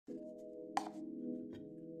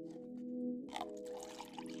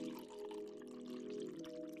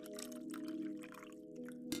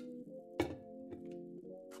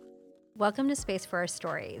Welcome to Space for Our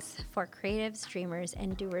Stories, for creatives, dreamers,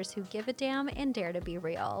 and doers who give a damn and dare to be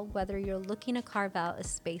real. Whether you're looking to carve out a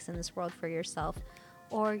space in this world for yourself,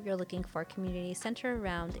 or you're looking for a community centered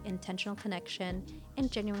around intentional connection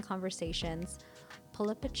and genuine conversations,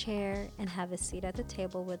 pull up a chair and have a seat at the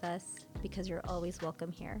table with us because you're always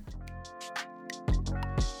welcome here.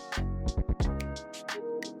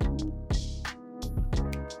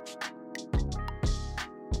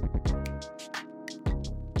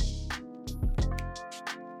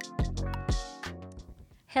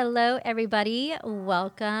 Hello, everybody.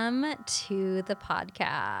 Welcome to the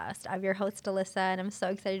podcast. I'm your host, Alyssa, and I'm so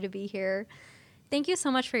excited to be here. Thank you so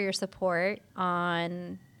much for your support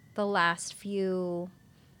on the last few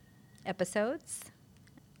episodes.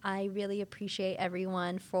 I really appreciate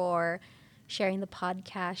everyone for sharing the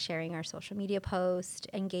podcast, sharing our social media posts,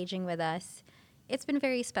 engaging with us. It's been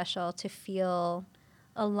very special to feel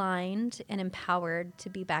aligned and empowered to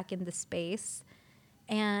be back in the space.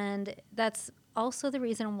 And that's also the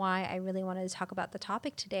reason why I really wanted to talk about the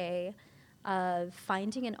topic today of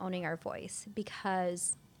finding and owning our voice,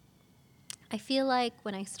 because I feel like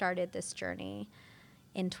when I started this journey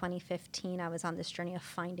in 2015, I was on this journey of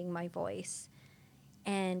finding my voice.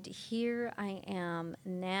 And here I am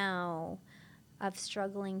now of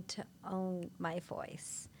struggling to own my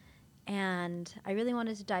voice. And I really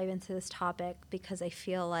wanted to dive into this topic because I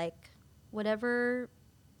feel like whatever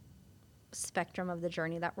spectrum of the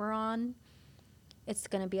journey that we're on, it's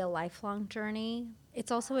going to be a lifelong journey.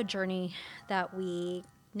 It's also a journey that we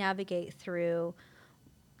navigate through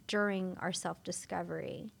during our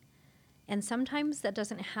self-discovery. And sometimes that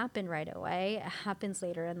doesn't happen right away. It happens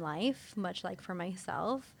later in life, much like for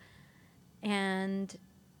myself. And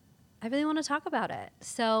I really want to talk about it.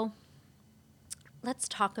 So let's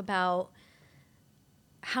talk about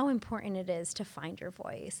how important it is to find your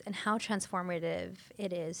voice and how transformative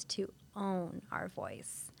it is to own our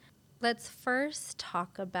voice. Let's first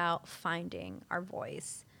talk about finding our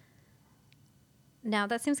voice. Now,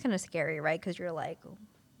 that seems kind of scary, right? Because you're like,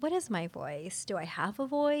 what is my voice? Do I have a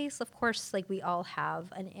voice? Of course, like we all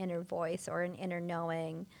have an inner voice or an inner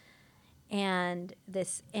knowing. And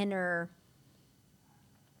this inner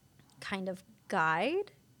kind of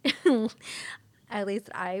guide, at least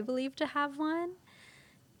I believe to have one.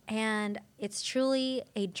 And it's truly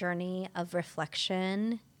a journey of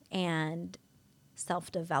reflection and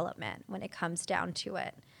self-development when it comes down to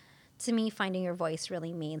it. To me, finding your voice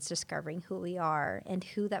really means discovering who we are and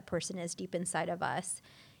who that person is deep inside of us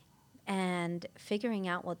and figuring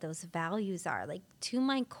out what those values are. Like, to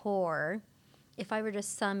my core, if I were to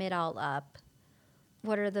sum it all up,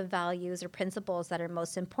 what are the values or principles that are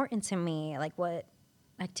most important to me? Like, what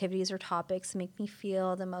activities or topics make me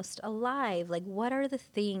feel the most alive? Like, what are the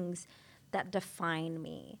things that define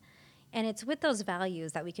me? And it's with those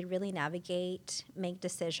values that we could really navigate, make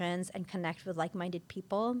decisions, and connect with like-minded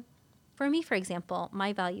people. For me, for example,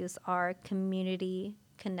 my values are community,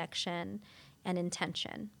 connection, and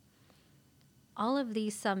intention. All of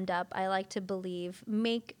these summed up, I like to believe,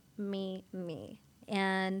 make me me.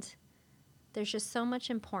 And there's just so much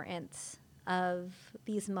importance of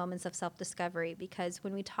these moments of self-discovery, because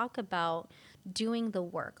when we talk about doing the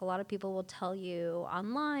work, a lot of people will tell you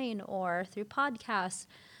online or through podcasts,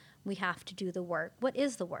 we have to do the work. What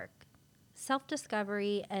is the work?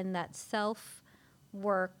 Self-discovery and that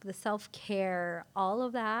self-work, the self-care, all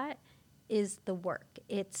of that is the work.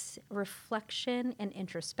 It's reflection and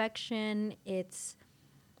introspection. It's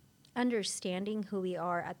understanding who we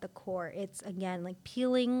are at the core. It's, again, like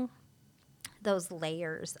peeling those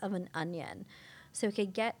layers of an onion so we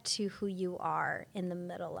could get to who you are in the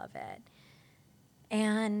middle of it.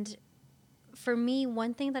 And for me,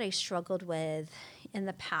 one thing that I struggled with in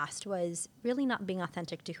the past was really not being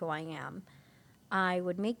authentic to who I am. I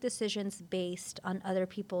would make decisions based on other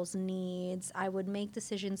people's needs. I would make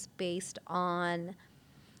decisions based on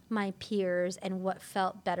my peers and what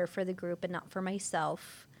felt better for the group and not for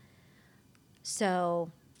myself.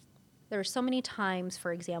 So there were so many times,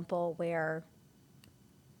 for example, where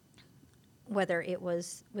whether it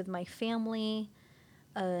was with my family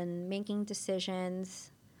and making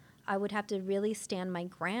decisions, I would have to really stand my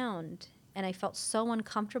ground. And I felt so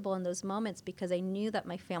uncomfortable in those moments because I knew that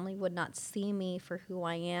my family would not see me for who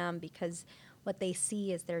I am, because what they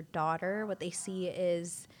see is their daughter. What they see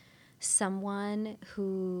is someone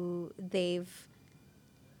who they've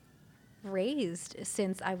raised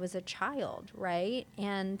since I was a child, right?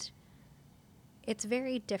 And it's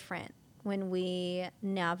very different when we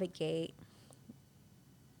navigate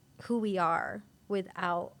who we are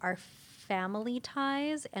without our family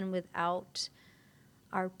ties and without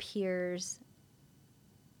our peers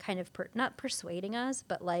kind of not persuading us,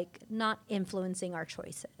 but like not influencing our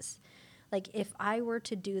choices. Like if I were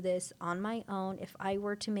to do this on my own, if I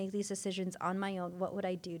were to make these decisions on my own, what would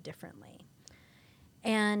I do differently?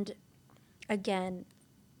 And again,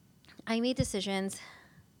 I made decisions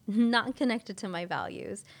not connected to my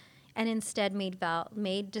values, and instead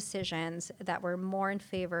made decisions that were more in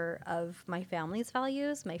favor of my family's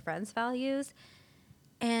values, my friends' values.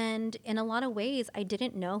 And in a lot of ways, I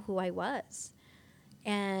didn't know who I was.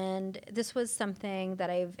 And this was something that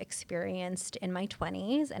I've experienced in my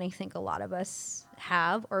 20s, and I think a lot of us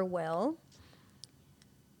have or will.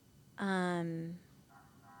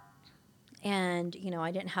 And, you know, I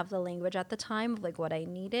didn't have the language at the time of like what I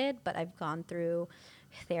needed, but I've gone through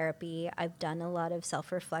therapy. I've done a lot of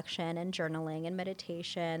self-reflection and journaling and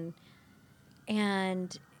meditation.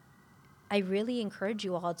 And I really encourage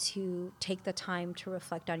you all to take the time to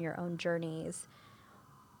reflect on your own journeys.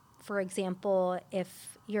 For example,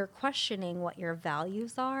 if you're questioning what your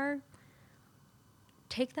values are,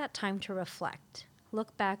 take that time to reflect.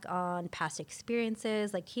 Look back on past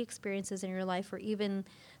experiences, like key experiences in your life, or even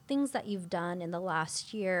things that you've done in the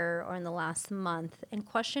last year or in the last month, and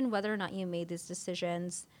question whether or not you made these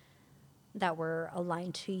decisions that were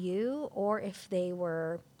aligned to you, or if they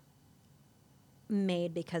were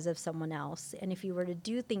made because of someone else. And if you were to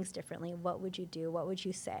do things differently, what would you do? What would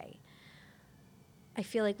you say? I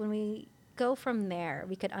feel like when we go from there,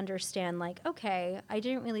 we could understand like, okay, I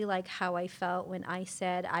didn't really like how I felt when I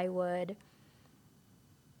said I would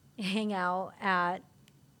hang out at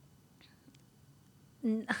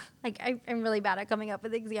like I'm really bad at coming up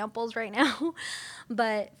with examples right now.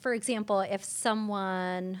 But for example,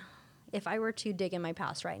 if I were to dig in my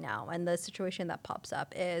past right now, and the situation that pops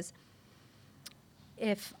up is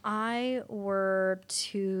if I were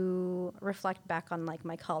to reflect back on like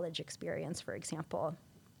my college experience, for example,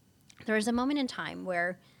 there was a moment in time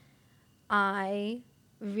where I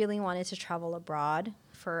really wanted to travel abroad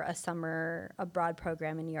for a summer abroad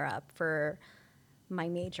program in Europe for my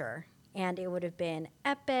major. And it would have been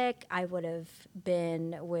epic. I would have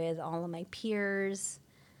been with all of my peers.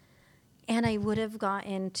 And I would have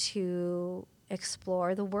gotten to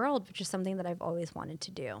explore the world, which is something that I've always wanted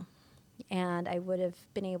to do. And I would have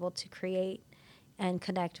been able to create and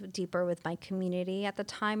connect deeper with my community at the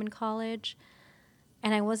time in college.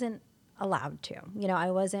 And I wasn't allowed to. You know,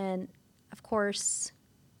 I wasn't, of course,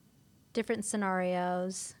 different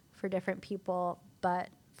scenarios for different people. But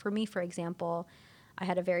for me, for example, I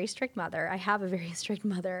had a very strict mother. I have a very strict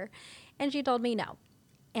mother. And she told me no.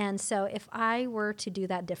 And so if I were to do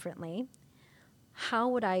that differently, how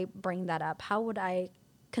would I bring that up? How would I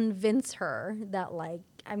convince her that, like,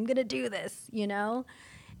 I'm going to do this, you know?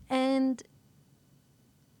 And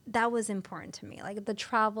that was important to me. Like the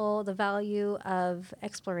travel, the value of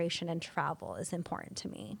exploration and travel is important to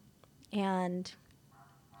me. And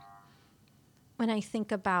when I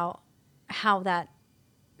think about how that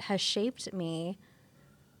has shaped me,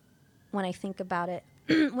 when I think about it,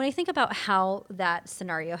 when I think about how that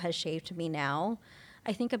scenario has shaped me now,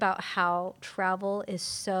 I think about how travel is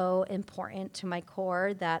so important to my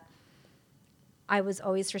core that I was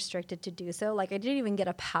always restricted to do so. Like I didn't even get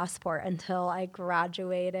a passport until I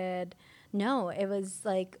graduated. No, it was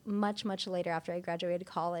like much, much later after I graduated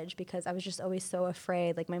college because I was just always so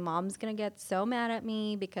afraid. Like my mom's going to get so mad at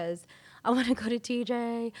me because I want to go to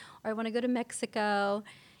TJ or I want to go to Mexico.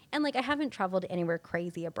 And like I haven't traveled anywhere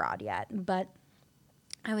crazy abroad yet, but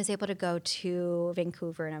I was able to go to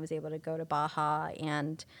Vancouver and I was able to go to Baja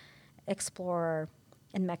and explore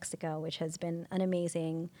in Mexico, which has been an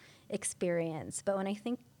amazing experience. But when I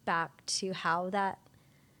think back to how that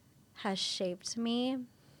has shaped me,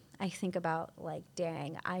 I think about like,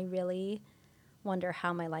 dang, I really wonder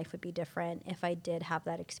how my life would be different if I did have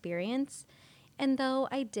that experience. And though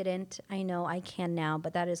I didn't, I know I can now,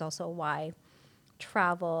 but that is also why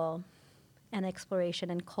travel and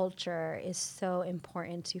exploration and culture is so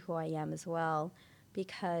important to who I am as well,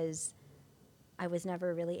 because I was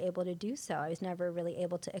never really able to do so. I was never really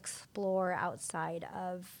able to explore outside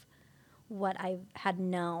of what I had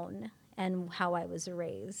known and how I was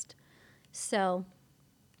raised. So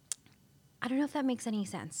I don't know if that makes any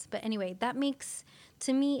sense. But anyway,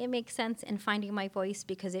 to me, it makes sense in finding my voice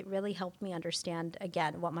because it really helped me understand,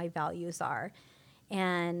 again, what my values are.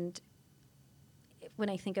 And when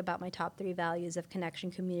I think about my top 3 values of connection,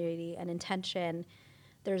 community, and intention,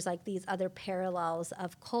 there's like these other parallels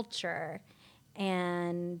of culture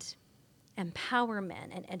and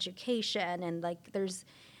empowerment and education. And like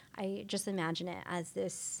I just imagine it as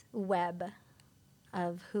this web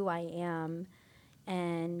of who I am.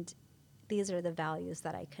 And these are the values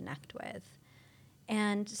that I connect with.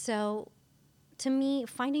 And so to me,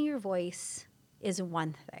 finding your voice is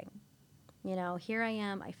one thing. You know, here I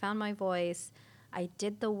am, I found my voice, I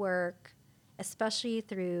did the work, especially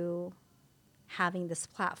through having this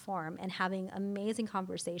platform and having amazing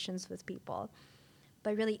conversations with people.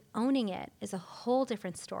 But really owning it is a whole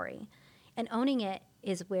different story. And owning it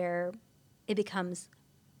is where it becomes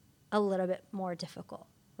a little bit more difficult,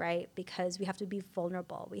 right? Because we have to be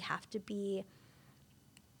vulnerable. We have to be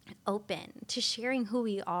open to sharing who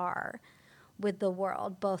we are with the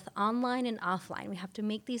world, both online and offline. We have to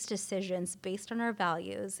make these decisions based on our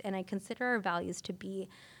values. And I consider our values to be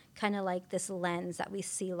kind of like this lens that we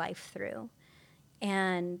see life through.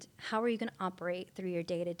 And how are you going to operate through your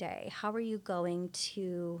day to day? How are you going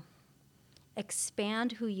to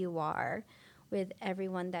expand who you are with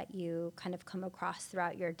everyone that you kind of come across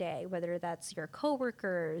throughout your day, whether that's your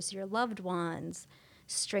coworkers, your loved ones,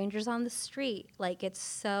 strangers on the street? Like, it's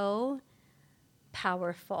so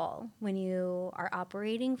powerful when you are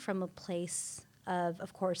operating from a place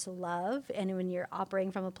of course, love, and when you're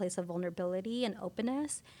operating from a place of vulnerability and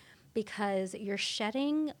openness, because you're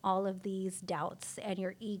shedding all of these doubts and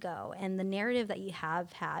your ego and the narrative that you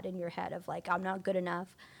have had in your head of like, I'm not good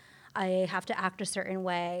enough, I have to act a certain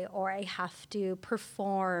way, or I have to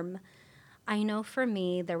perform. I know for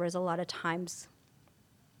me, there was a lot of times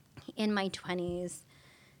in my 20s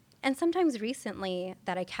and sometimes recently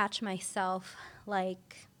that I catch myself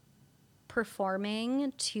like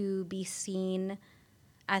performing to be seen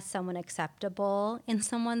as someone acceptable in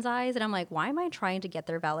someone's eyes. And I'm like, why am I trying to get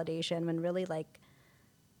their validation when really, like,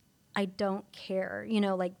 I don't care? You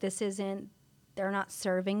know, like, this isn't, they're not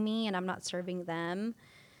serving me and I'm not serving them.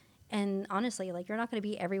 And honestly, like, you're not going to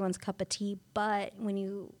be everyone's cup of tea, but when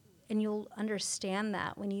you, and you'll understand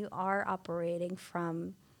that when you are operating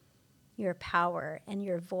from your power and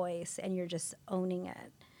your voice and you're just owning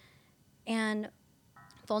it. And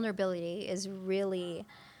vulnerability is really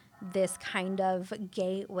this kind of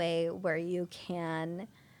gateway where you can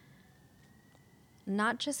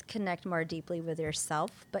not just connect more deeply with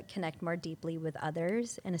yourself, but connect more deeply with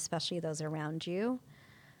others, and especially those around you.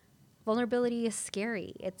 Vulnerability is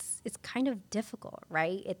scary. It's kind of difficult,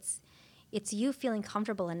 right? It's you feeling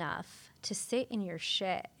comfortable enough to sit in your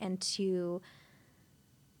shit and to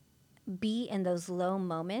be in those low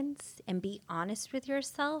moments and be honest with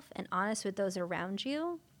yourself and honest with those around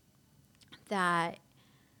you that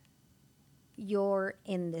you're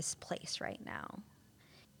in this place right now.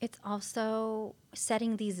 It's also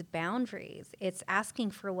setting these boundaries. It's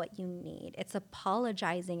asking for what you need. It's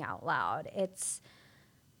apologizing out loud. It's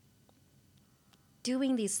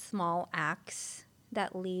doing these small acts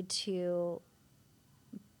that lead to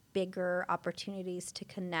bigger opportunities to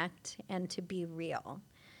connect and to be real.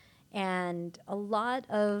 And a lot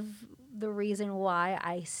of the reason why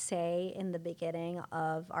I say in the beginning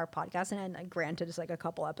of our podcast, and granted it's like a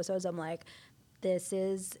couple episodes, I'm like, this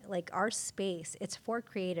is like our space. It's for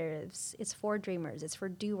creatives. It's for dreamers. It's for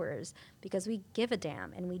doers, because we give a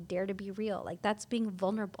damn and we dare to be real. Like, that's being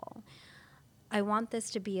vulnerable. I want this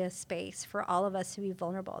to be a space for all of us to be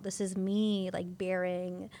vulnerable. This is me, like,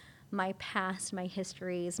 bearing my past, my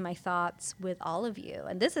histories, my thoughts with all of you.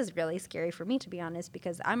 And this is really scary for me, to be honest,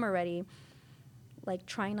 because I'm already like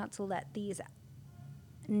trying not to let these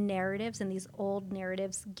narratives and these old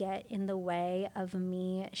narratives get in the way of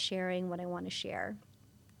me sharing what I want to share.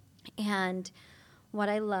 And what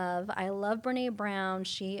I love Brene Brown.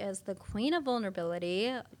 She is the queen of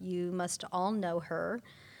vulnerability. You must all know her.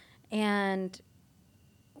 And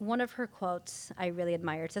one of her quotes I really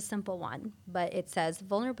admire. It's a simple one, but it says,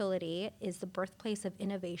 vulnerability is the birthplace of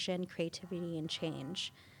innovation, creativity, and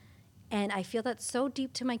change. And I feel that so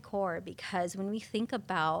deep to my core, because when we think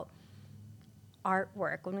about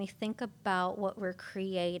artwork, when we think about what we're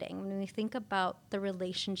creating, when we think about the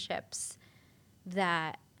relationships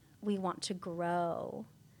that we want to grow,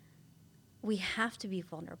 we have to be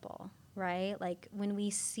vulnerable, right? Like, when we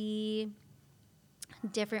see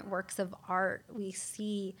different works of art, we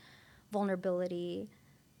see vulnerability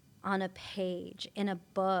on a page, in a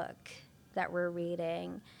book that we're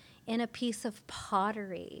reading, in a piece of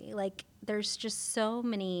pottery. Like, there's just so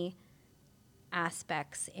many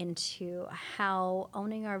aspects into how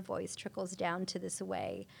owning our voice trickles down to this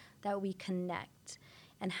way that we connect,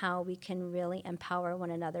 and how we can really empower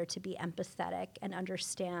one another to be empathetic and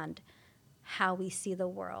understand how we see the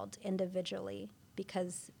world individually,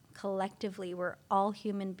 because collectively we're all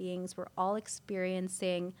human beings. We're all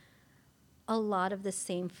experiencing a lot of the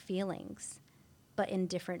same feelings, but in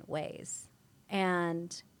different ways.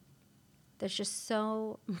 And there's just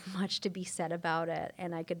so much to be said about it,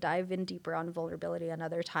 and I could dive in deeper on vulnerability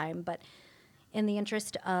another time. But in the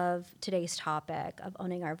interest of today's topic of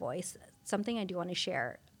owning our voice, something I do want to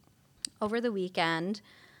share. Over the weekend,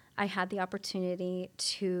 I had the opportunity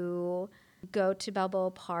to go to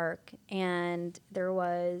Balboa Park, and there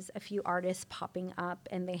was a few artists popping up,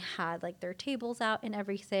 and they had like their tables out and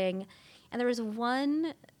everything. And there was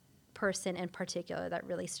one person in particular that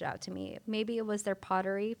really stood out to me. Maybe it was their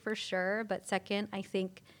pottery for sure, but second, I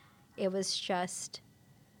think it was just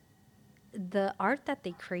the art that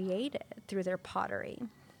they created through their pottery.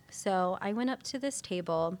 So I went up to this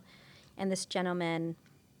table, and this gentleman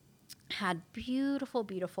had beautiful,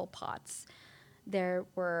 beautiful pots. There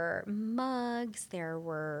were mugs, there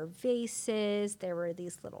were vases, there were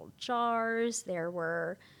these little jars, there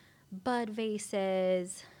were bud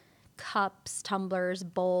vases, cups, tumblers,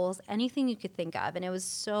 bowls, anything you could think of. And it was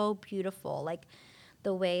so beautiful. Like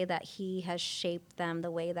the way that he has shaped them, the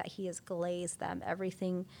way that he has glazed them,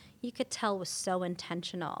 everything you could tell was so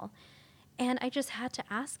intentional. And I just had to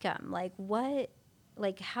ask him, like,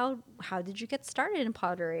 how did you get started in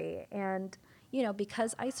pottery? And,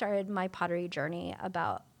 because I started my pottery journey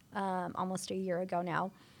about almost a year ago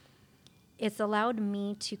now, it's allowed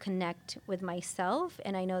me to connect with myself.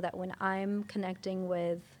 And I know that when I'm connecting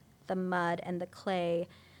with the mud and the clay,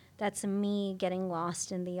 that's me getting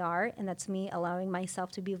lost in the art, and that's me allowing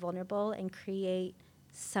myself to be vulnerable and create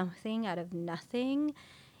something out of nothing,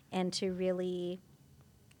 and to really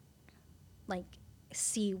like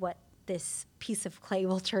see what this piece of clay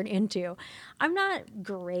will turn into. I'm not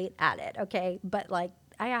great at it, okay? But like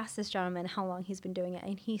I asked this gentleman how long he's been doing it,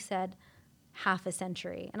 and he said half a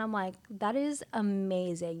century. And I'm like, that is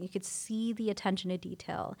amazing. You could see the attention to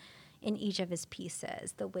detail in each of his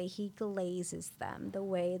pieces, the way he glazes them, the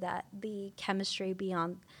way that the chemistry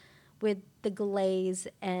beyond with the glaze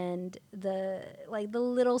and the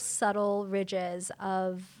little subtle ridges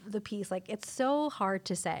of the piece. Like, it's so hard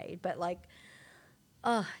to say, but like,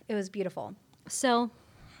 it was beautiful. So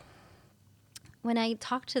when I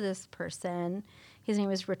talked to this person, his name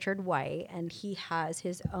is Richard White, and he has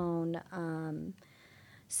his own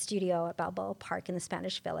studio at Balboa Park in the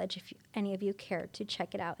Spanish Village, if any of you care to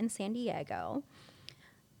check it out in San Diego.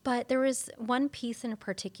 But there was one piece in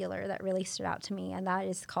particular that really stood out to me, and that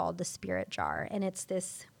is called the Spirit Jar. And it's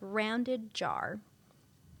this rounded jar,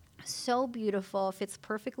 so beautiful, fits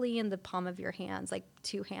perfectly in the palm of your hands, like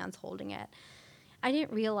two hands holding it. I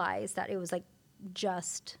didn't realize that it was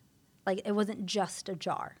it wasn't just a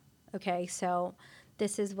jar. Okay, so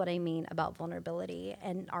this is what I mean about vulnerability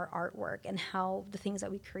and our artwork, and how the things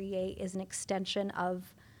that we create is an extension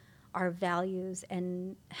of our values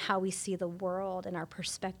and how we see the world and our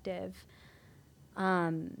perspective.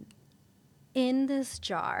 In this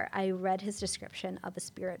jar, I read his description of a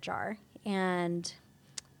spirit jar, and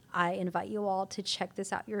I invite you all to check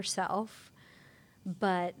this out yourself.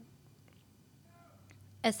 But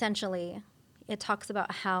essentially, it talks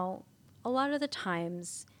about how a lot of the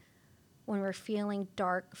times when we're feeling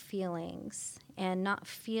dark feelings and not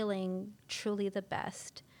feeling truly the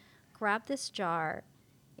best, grab this jar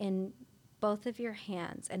in both of your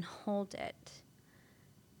hands and hold it.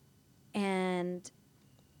 And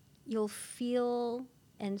you'll feel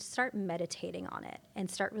and start meditating on it and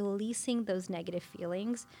start releasing those negative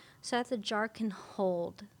feelings so that the jar can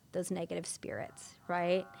hold those negative spirits,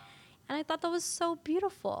 right? And I thought that was so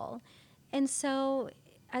beautiful. And so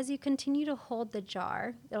as you continue to hold the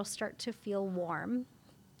jar, it'll start to feel warm.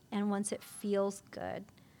 And once it feels good,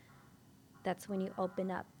 that's when you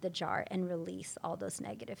open up the jar and release all those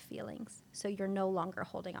negative feelings. So you're no longer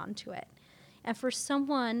holding on to it. And for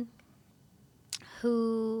someone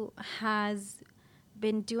who has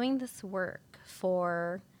been doing this work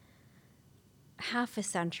for half a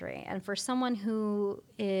century, and for someone who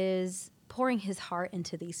is pouring his heart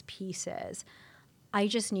into these pieces, I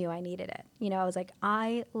just knew I needed it. I was like,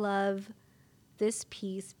 I love this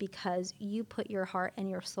piece because you put your heart and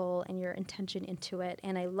your soul and your intention into it.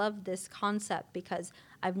 And I love this concept because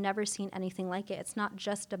I've never seen anything like it. It's not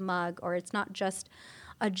just a mug, or it's not just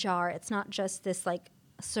a jar. It's not just this like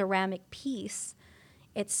ceramic piece.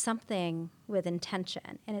 It's something with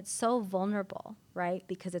intention, and it's so vulnerable, right?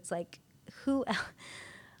 Because it's like, who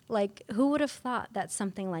would have thought that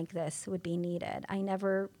something like this would be needed? I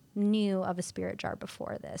never knew of a spirit jar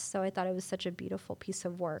before this. So I thought it was such a beautiful piece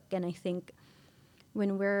of work. And I think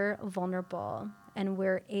when we're vulnerable and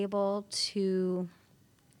we're able to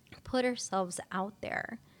put ourselves out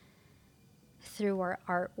there through our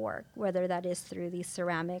artwork, whether that is through these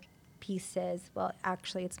ceramic pieces, well,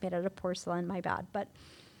 actually it's made out of porcelain, my bad, but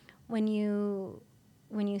when you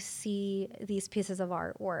see these pieces of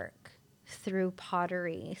artwork through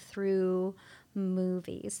pottery, through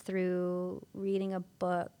movies, through reading a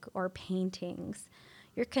book or paintings,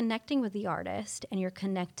 you're connecting with the artist and you're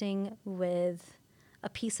connecting with a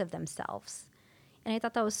piece of themselves. And I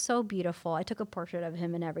thought that was so beautiful. I took a portrait of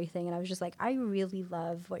him and everything, and I was just like, I really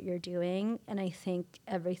love what you're doing, and I think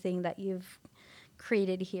everything that you've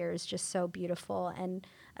created here is just so beautiful. And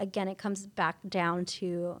again, it comes back down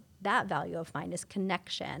to that value of mine is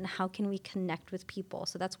connection. How can we connect with people?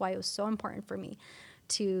 So that's why it was so important for me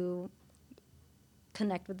to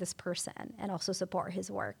connect with this person and also support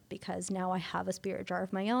his work, because now I have a spirit jar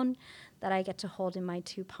of my own that I get to hold in my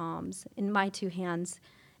two palms, in my two hands,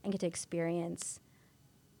 and get to experience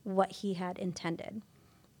what he had intended.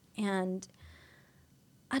 And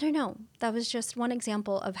I don't know, that was just one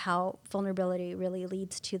example of how vulnerability really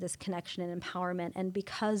leads to this connection and empowerment. And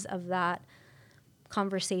because of that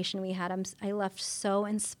conversation we had, I left so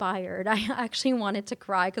inspired. I actually wanted to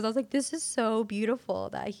cry because I was like, this is so beautiful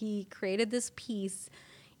that he created this piece.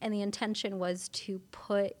 And the intention was to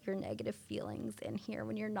put your negative feelings in here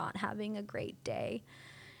when you're not having a great day.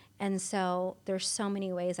 And so there's so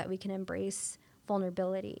many ways that we can embrace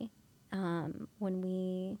vulnerability when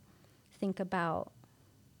we think about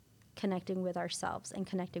connecting with ourselves and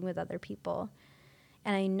connecting with other people.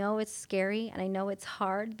 And I know it's scary and I know it's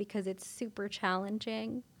hard because it's super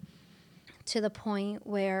challenging, to the point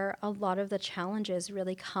where a lot of the challenges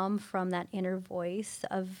really come from that inner voice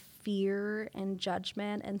of fear and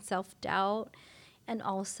judgment and self-doubt. And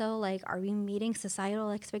also, like, are we meeting societal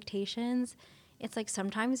expectations? It's like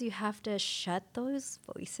sometimes you have to shut those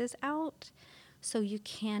voices out so you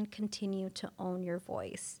can continue to own your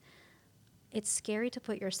voice. It's scary to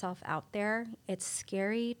put yourself out there. It's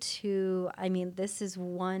scary to, I mean, this is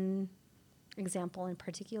one example in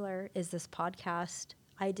particular, is this podcast.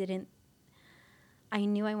 I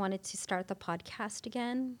knew I wanted to start the podcast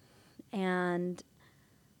again, and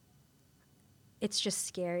it's just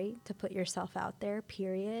scary to put yourself out there,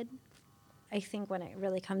 period. I think when it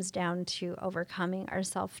really comes down to overcoming our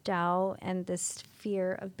self-doubt and this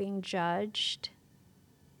fear of being judged,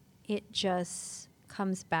 it just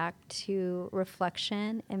comes back to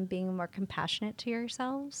reflection and being more compassionate to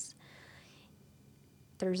yourselves.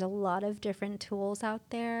 There's a lot of different tools out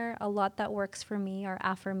there. A lot that works for me are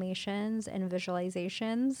affirmations and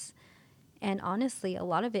visualizations. And honestly, a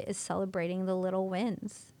lot of it is celebrating the little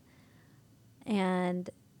wins. And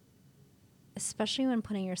especially when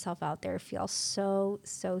putting yourself out there feels so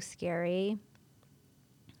scary,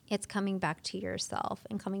 it's coming back to yourself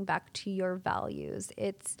and coming back to your values.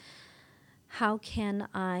 It's how can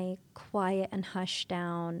I quiet and hush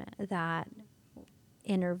down that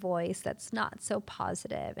inner voice that's not so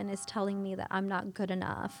positive and is telling me that I'm not good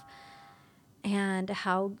enough? And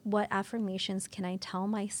what affirmations can I tell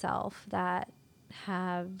myself that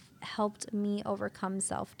have helped me overcome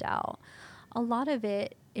self-doubt? A lot of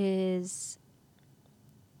it is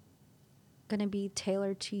going to be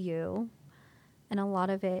tailored to you. And a lot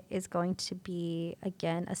of it is going to be,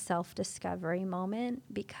 again, a self-discovery moment,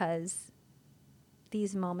 because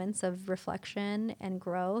these moments of reflection and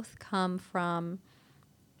growth come from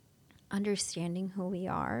understanding who we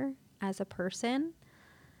are as a person.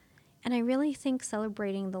 And I really think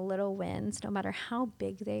celebrating the little wins, no matter how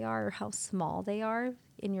big they are or how small they are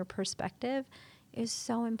in your perspective, is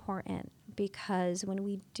so important, because when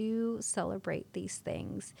we do celebrate these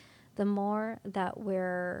things, the more that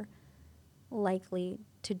we're likely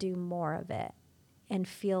to do more of it and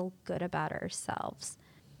feel good about ourselves.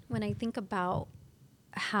 When I think about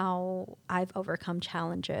how I've overcome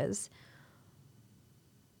challenges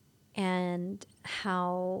and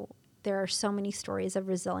how there are so many stories of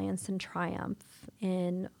resilience and triumph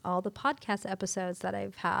in all the podcast episodes that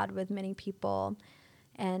I've had with many people,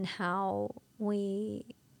 and how we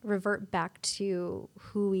revert back to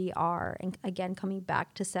who we are, and again, coming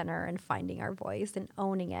back to center and finding our voice and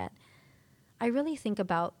owning it. I really think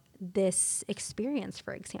about this experience,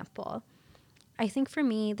 for example. I think for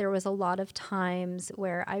me, there was a lot of times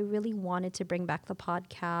where I really wanted to bring back the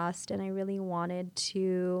podcast, and I really wanted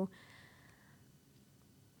to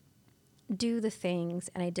do the things,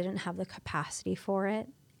 and I didn't have the capacity for it.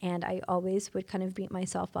 And I always would kind of beat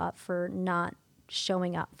myself up for not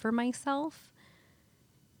showing up for myself.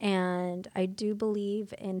 And I do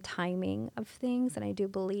believe in timing of things, and I do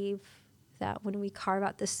believe that when we carve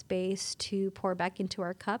out the space to pour back into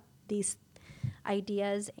our cup, these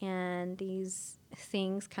ideas and these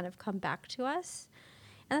things kind of come back to us.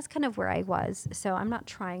 And that's kind of where I was. So I'm not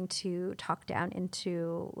trying to talk down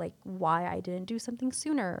into like why I didn't do something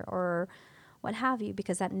sooner or what have you,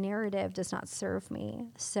 because that narrative does not serve me.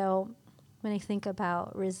 So when I think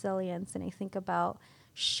about resilience and I think about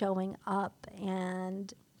showing up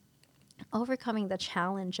and overcoming the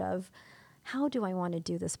challenge of how do I want to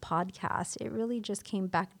do this podcast? It really just came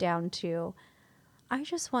back down to, I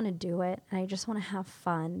just want to do it and I just want to have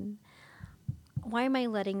fun. Why am I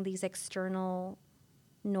letting these external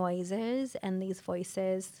noises and these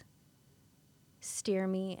voices steer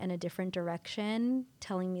me in a different direction,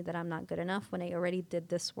 telling me that I'm not good enough when I already did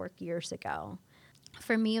this work years ago?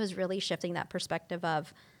 For me, it was really shifting that perspective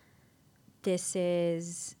of this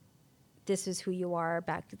is who you are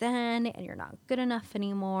back then and you're not good enough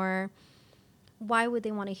anymore. Why would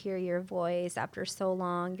they want to hear your voice after so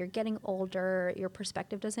long? You're getting older, your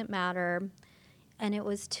perspective doesn't matter. And it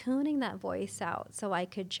was tuning that voice out so I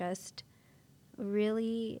could just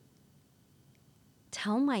really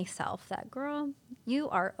tell myself that, girl, you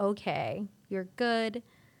are okay. You're good.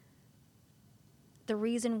 The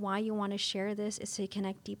reason why you want to share this is to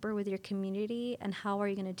connect deeper with your community. And how are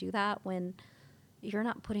you going to do that when you're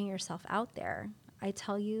not putting yourself out there? I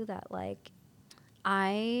tell you that, like,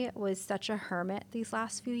 I was such a hermit these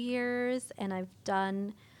last few years, and I've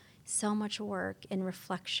done so much work in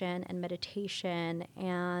reflection and meditation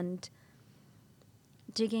and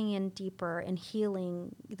digging in deeper and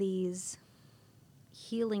healing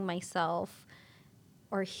myself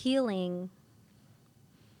or healing.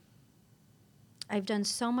 I've done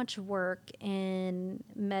so much work in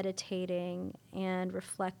meditating and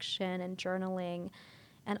reflection and journaling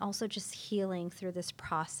and also just healing through this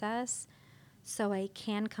process so I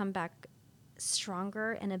can come back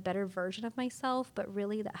stronger and a better version of myself. But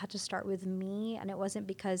really that had to start with me, and it wasn't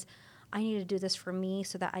because I needed to do this for me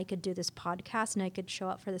so that I could do this podcast and I could show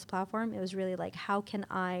up for this platform. It was really like, how can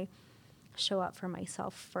I show up for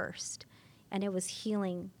myself first? And it was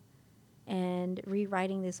healing and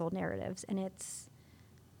rewriting these old narratives. And it's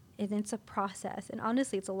a process. And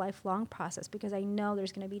honestly, it's a lifelong process because I know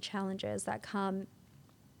there's going to be challenges that come,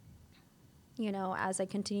 as I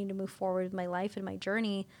continue to move forward with my life and my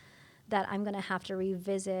journey, that I'm going to have to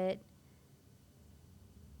revisit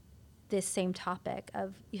this same topic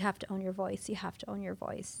of you have to own your voice. You have to own your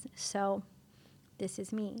voice. So this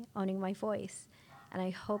is me owning my voice. And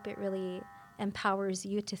I hope it really empowers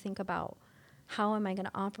you to think about, how am I going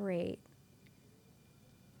to operate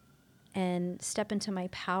and step into my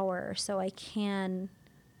power so I can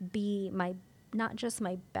be not just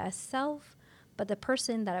my best self, but the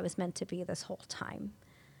person that I was meant to be this whole time.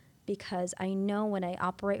 Because I know when I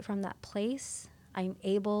operate from that place, I'm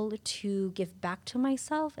able to give back to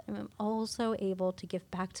myself, and I'm also able to give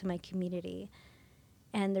back to my community.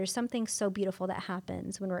 And there's something so beautiful that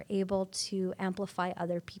happens when we're able to amplify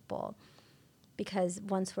other people. Because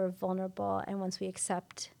once we're vulnerable and once we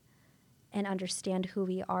accept and understand who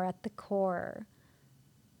we are at the core,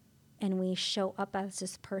 and we show up as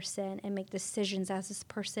this person and make decisions as this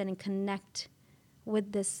person and connect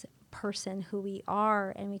with this person who we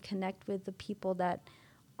are, and we connect with the people that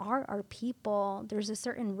are our people, there's a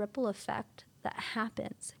certain ripple effect that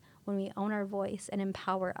happens when we own our voice and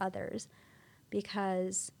empower others.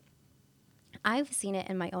 Because I've seen it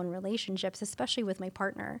in my own relationships, especially with my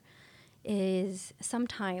partner, is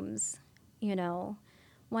sometimes,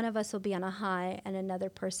 one of us will be on a high and another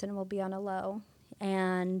person will be on a low.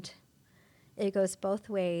 And it goes both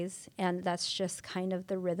ways. And that's just kind of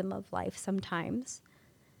the rhythm of life sometimes.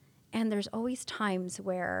 And there's always times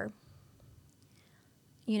where,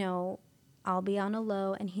 I'll be on a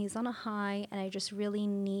low and he's on a high, and I just really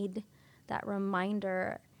need that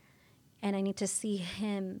reminder, and I need to see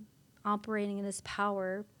him operating in his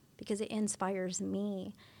power because it inspires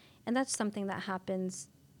me. And that's something that happens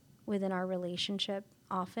within our relationship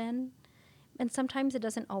often. And sometimes it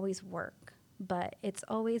doesn't always work, but it's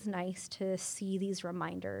always nice to see these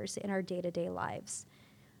reminders in our day-to-day lives,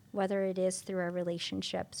 whether it is through our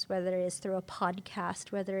relationships, whether it is through a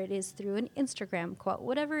podcast, whether it is through an Instagram quote,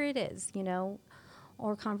 whatever it is,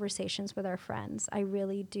 or conversations with our friends. I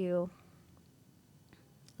really do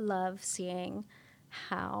love seeing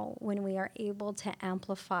how when we are able to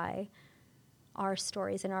amplify our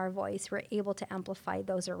stories and our voice, we're able to amplify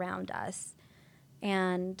those around us.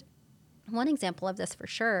 And one example of this for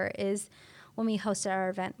sure is when we hosted our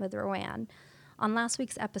event with Rowan. On last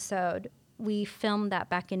week's episode, we filmed that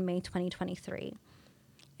back in May 2023.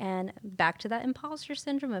 And back to that imposter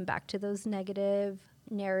syndrome and back to those negative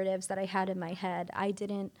narratives that I had in my head. I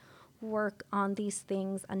didn't work on these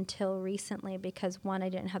things until recently because, one, I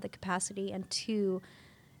didn't have the capacity, and two,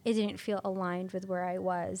 it didn't feel aligned with where I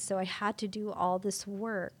was. So I had to do all this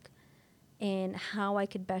work in how I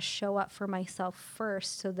could best show up for myself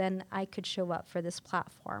first, so then I could show up for this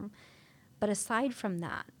platform. But aside from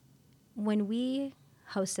that, when we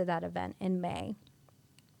hosted that event in May,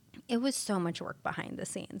 it was so much work behind the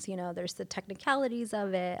scenes. There's the technicalities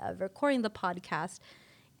of it, of recording the podcast.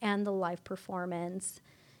 and the live performance,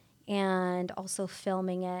 and also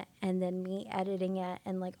filming it, and then me editing it,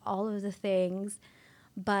 and like all of the things.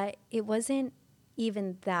 But it wasn't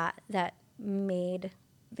even that made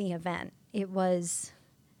the event. It was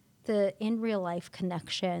the in real life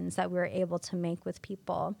connections that we were able to make with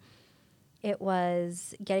people. It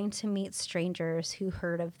was getting to meet strangers who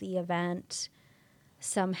heard of the event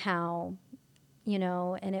somehow,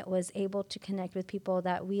 and it was able to connect with people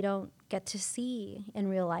that we don't get to see in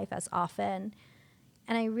real life as often.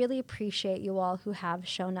 And I really appreciate you all who have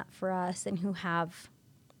shown up for us and who have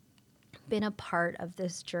been a part of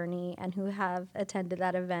this journey and who have attended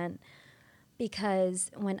that event.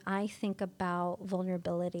 Because when I think about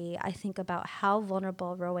vulnerability, I think about how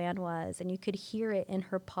vulnerable Roanne was. And you could hear it in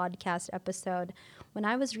her podcast episode. When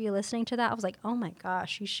I was re-listening to that, I was like, oh my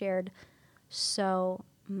gosh, she shared so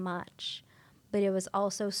much. But it was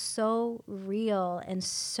also so real and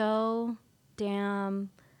so damn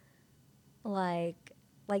like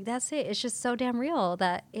that's it. It's just so damn real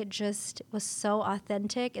that it just was so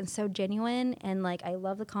authentic and so genuine. And like, I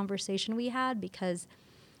love the conversation we had, because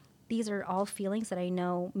these are all feelings that I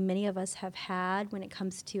know many of us have had when it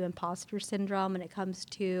comes to imposter syndrome, when it comes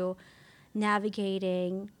to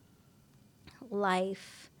navigating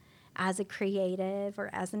life as a creative or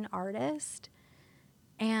as an artist.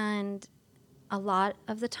 And a lot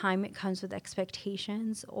of the time it comes with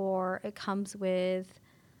expectations, or it comes with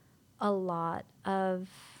a lot of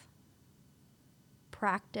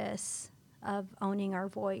practice of owning our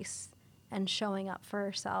voice and showing up for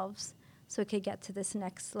ourselves so we could get to this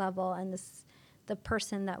next level and the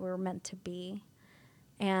person that we're meant to be.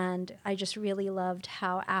 And I just really loved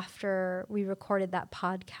how after we recorded that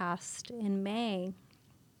podcast in May,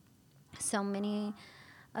 so many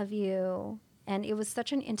of you, and it was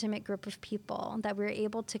such an intimate group of people, that we were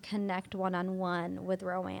able to connect one-on-one with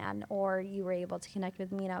Roanne, or you were able to connect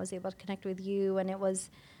with me and I was able to connect with you. And it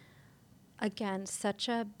was, again, such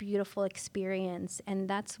a beautiful experience. And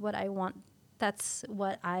that's what I want. That's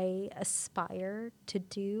what I aspire to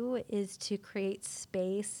do, is to create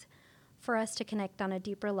space for us to connect on a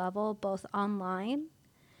deeper level, both online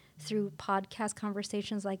through podcast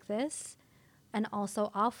conversations like this, and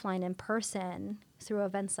also offline in person through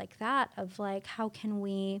events like that, of like, how can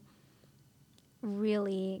we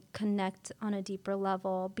really connect on a deeper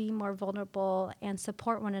level, be more vulnerable, and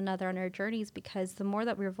support one another on our journeys. Because the more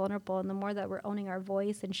that we're vulnerable and the more that we're owning our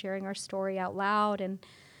voice and sharing our story out loud, and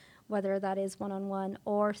whether that is one-on-one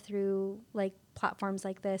or through like platforms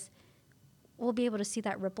like this, we'll be able to see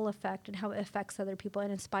that ripple effect and how it affects other people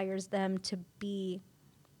and inspires them to be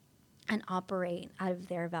and operate out of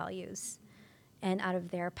their values and out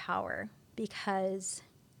of their power. Because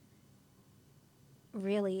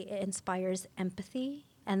really it inspires empathy,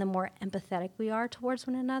 and the more empathetic we are towards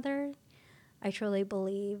one another, I truly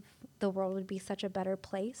believe the world would be such a better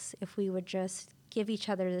place if we would just give each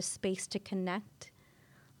other the space to connect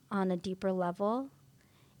on a deeper level,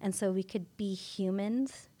 and so we could be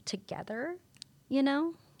humans together.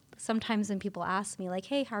 Sometimes when people ask me like,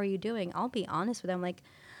 hey, how are you doing, I'll be honest with them, like,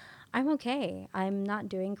 I'm okay. I'm not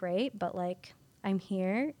doing great, but like, I'm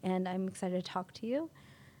here and I'm excited to talk to you.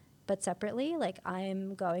 But separately, like,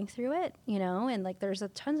 I'm going through it, and like there's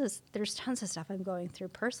tons of stuff I'm going through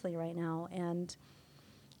personally right now. And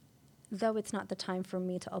though it's not the time for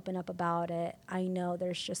me to open up about it, I know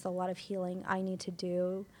there's just a lot of healing I need to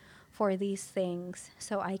do for these things,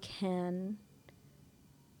 so I can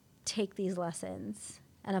take these lessons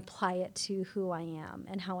and apply it to who I am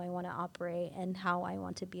and how I want to operate and how I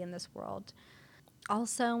want to be in this world.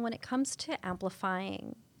 Also, when it comes to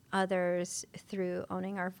amplifying others through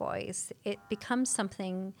owning our voice, it becomes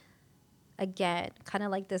something, again, kind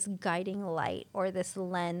of like this guiding light, or this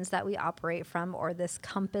lens that we operate from, or this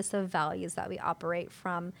compass of values that we operate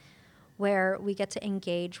from, where we get to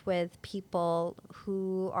engage with people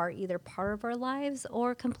who are either part of our lives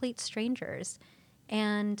or complete strangers.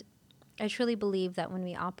 And I truly believe that when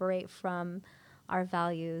we operate from our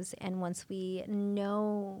values, and once we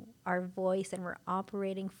know our voice and we're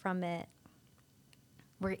operating from it,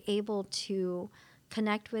 we're able to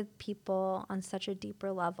connect with people on such a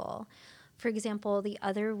deeper level. For example, the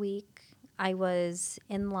other week I was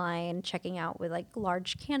in line checking out with like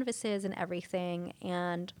large canvases and everything,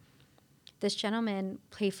 and this gentleman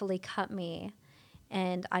playfully cut me,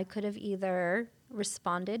 and I could have either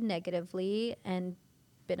responded negatively and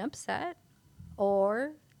been upset,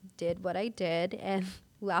 or did what I did and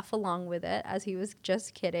laugh along with it as he was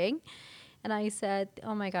just kidding. And I said,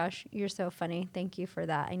 oh my gosh, you're so funny. Thank you for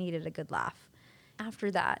that. I needed a good laugh. After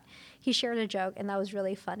that, he shared a joke, and that was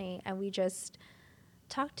really funny. And we just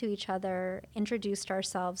talked to each other, introduced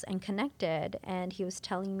ourselves, and connected. And he was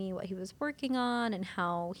telling me what he was working on and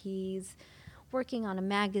how he's working on a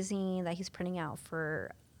magazine that he's printing out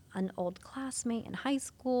for an old classmate in high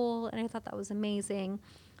school. And I thought that was amazing.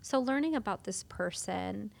 So learning about this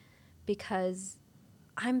person, because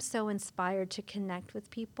I'm so inspired to connect with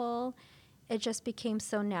people, it just became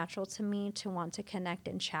so natural to me to want to connect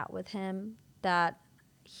and chat with him that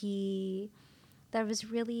I was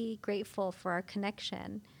really grateful for our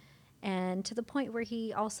connection. And to the point where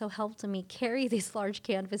he also helped me carry these large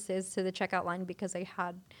canvases to the checkout line because I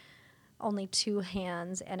had only two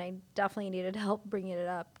hands and I definitely needed help bringing it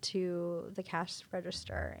up to the cash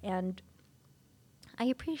register. And I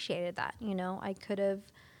appreciated that. I could have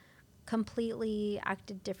completely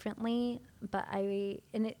acted differently, but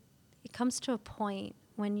it comes to a point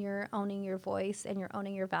when you're owning your voice and you're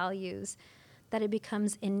owning your values that it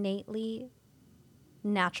becomes innately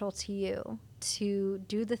natural to you to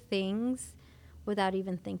do the things without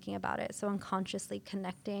even thinking about it. So unconsciously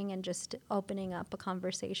connecting and just opening up a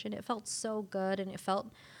conversation. It felt so good and it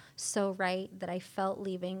felt so right that I felt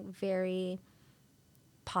leaving very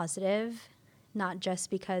positive, not just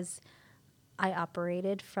because I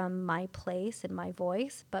operated from my place and my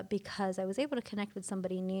voice, but because I was able to connect with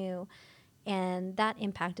somebody new, and that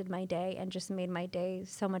impacted my day and just made my day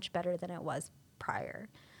so much better than it was prior.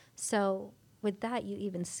 So with that, you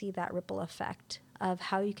even see that ripple effect of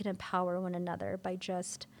how you can empower one another by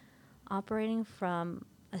just operating from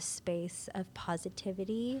a space of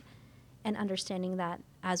positivity and understanding that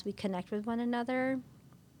as we connect with one another,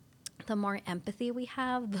 the more empathy we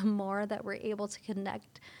have, the more that we're able to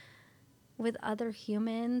connect with other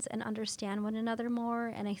humans and understand one another more.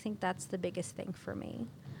 And I think that's the biggest thing for me.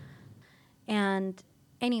 And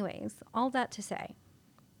anyways, all that to say,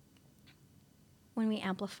 when we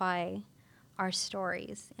amplify our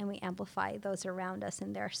stories and we amplify those around us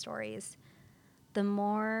and their stories, the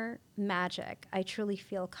more magic I truly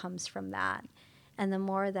feel comes from that. And the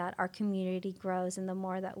more that our community grows and the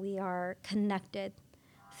more that we are connected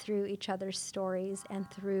through each other's stories and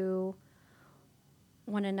through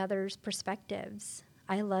one another's perspectives.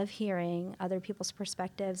 I love hearing other people's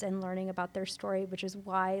perspectives and learning about their story, which is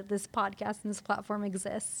why this podcast and this platform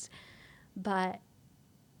exists. But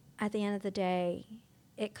at the end of the day,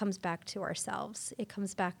 it comes back to ourselves. It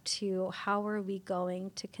comes back to how are we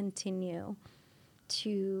going to continue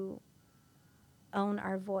to own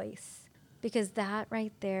our voice? Because that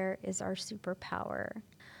right there is our superpower.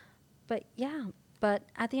 But yeah, but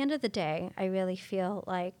at the end of the day, I really feel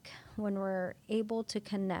like when we're able to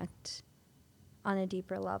connect on a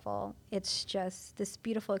deeper level, it's just this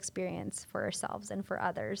beautiful experience for ourselves and for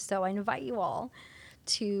others. So I invite you all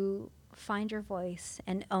to find your voice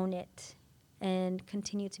and own it and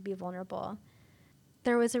continue to be vulnerable.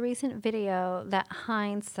 There was a recent video that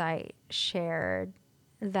Hindsight shared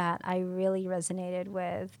that I really resonated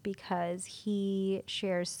with because he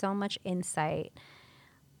shares so much insight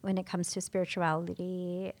when it comes to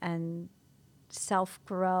spirituality and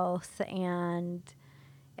self-growth and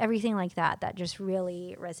everything like that just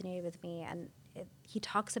really resonated with me. And he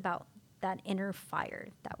talks about that inner fire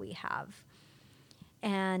that we have.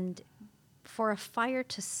 And for a fire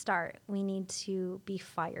to start, we need to be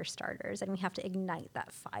fire starters and we have to ignite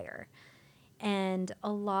that fire. And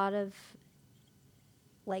a lot of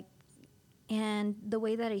and the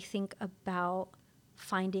way that I think about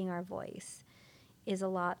finding our voice is a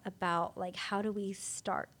lot about how do we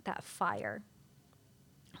start that fire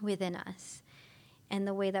within us. And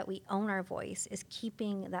the way that we own our voice is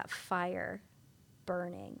keeping that fire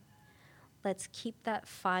burning. Let's keep that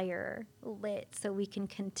fire lit so we can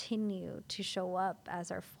continue to show up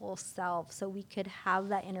as our full self, so we could have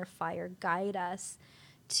that inner fire guide us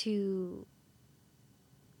to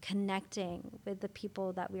connecting with the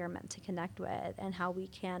people that we are meant to connect with, and how we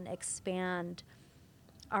can expand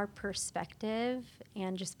our perspective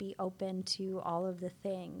and just be open to all of the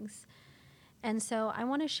things. And so I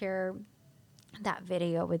want to share that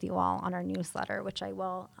video with you all on our newsletter, which I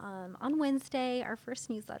will on Wednesday. Our first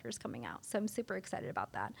newsletter is coming out, so I'm super excited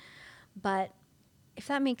about that. But if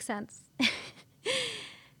that makes sense,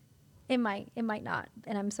 it might not,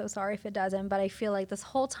 and I'm so sorry if it doesn't. But I feel like this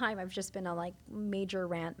whole time I've just been on major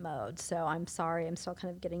rant mode, so I'm sorry. I'm still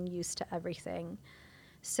kind of getting used to everything.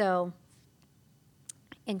 So,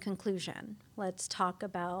 in conclusion, let's talk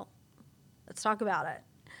about it.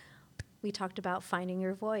 We talked about finding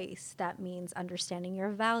your voice. That means understanding your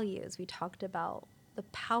values. We talked about the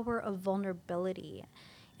power of vulnerability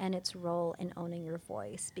and its role in owning your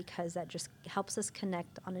voice, because that just helps us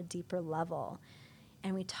connect on a deeper level.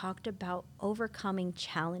 And we talked about overcoming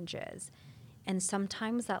challenges. And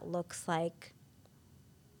sometimes that looks like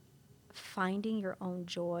finding your own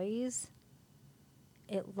joys,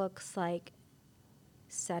 it looks like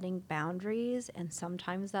setting boundaries, and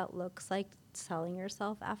sometimes that looks like telling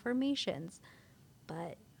yourself affirmations.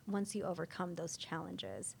 But once you overcome those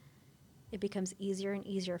challenges, it becomes easier and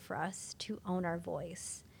easier for us to own our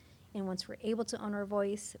voice. And once we're able to own our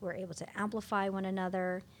voice, we're able to amplify one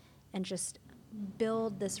another and just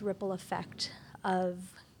build this ripple effect of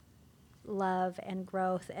love and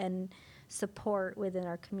growth and support within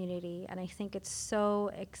our community. And I think it's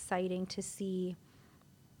so exciting to see.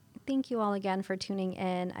 Thank you all again for tuning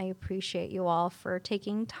in. I appreciate you all for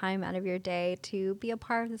taking time out of your day to be a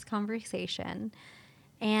part of this conversation.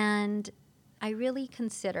 And I really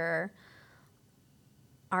consider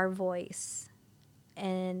our voice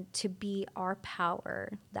and to be our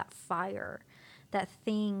power, that fire, that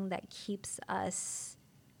thing that keeps us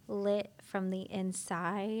lit from the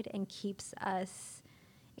inside and keeps us,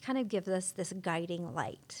 it kind of gives us this guiding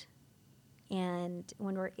light. And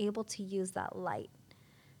when we're able to use that light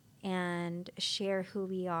and share who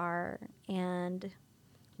we are and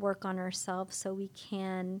work on ourselves so we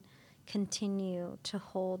can continue to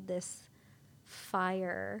hold this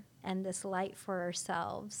fire and this light for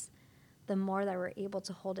ourselves, the more that we're able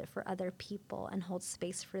to hold it for other people and hold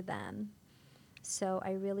space for them. So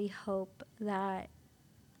I really hope that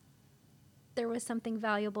there was something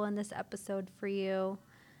valuable in this episode for you.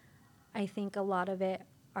 I think a lot of it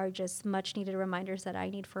are just much needed reminders that I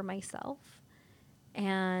need for myself.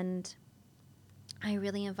 And I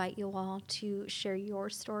really invite you all to share your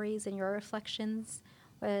stories and your reflections,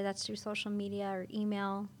 whether that's through social media or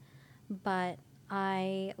email. But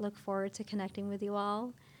I look forward to connecting with you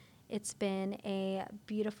all. It's been a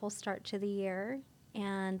beautiful start to the year,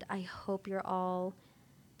 and I hope you're all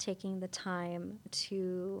taking the time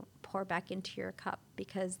to pour back into your cup,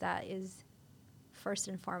 because that is first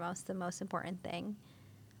and foremost the most important thing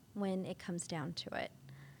when it comes down to it.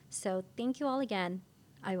 So thank you all again.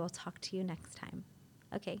 I will talk to you next time.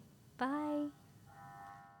 Okay, bye.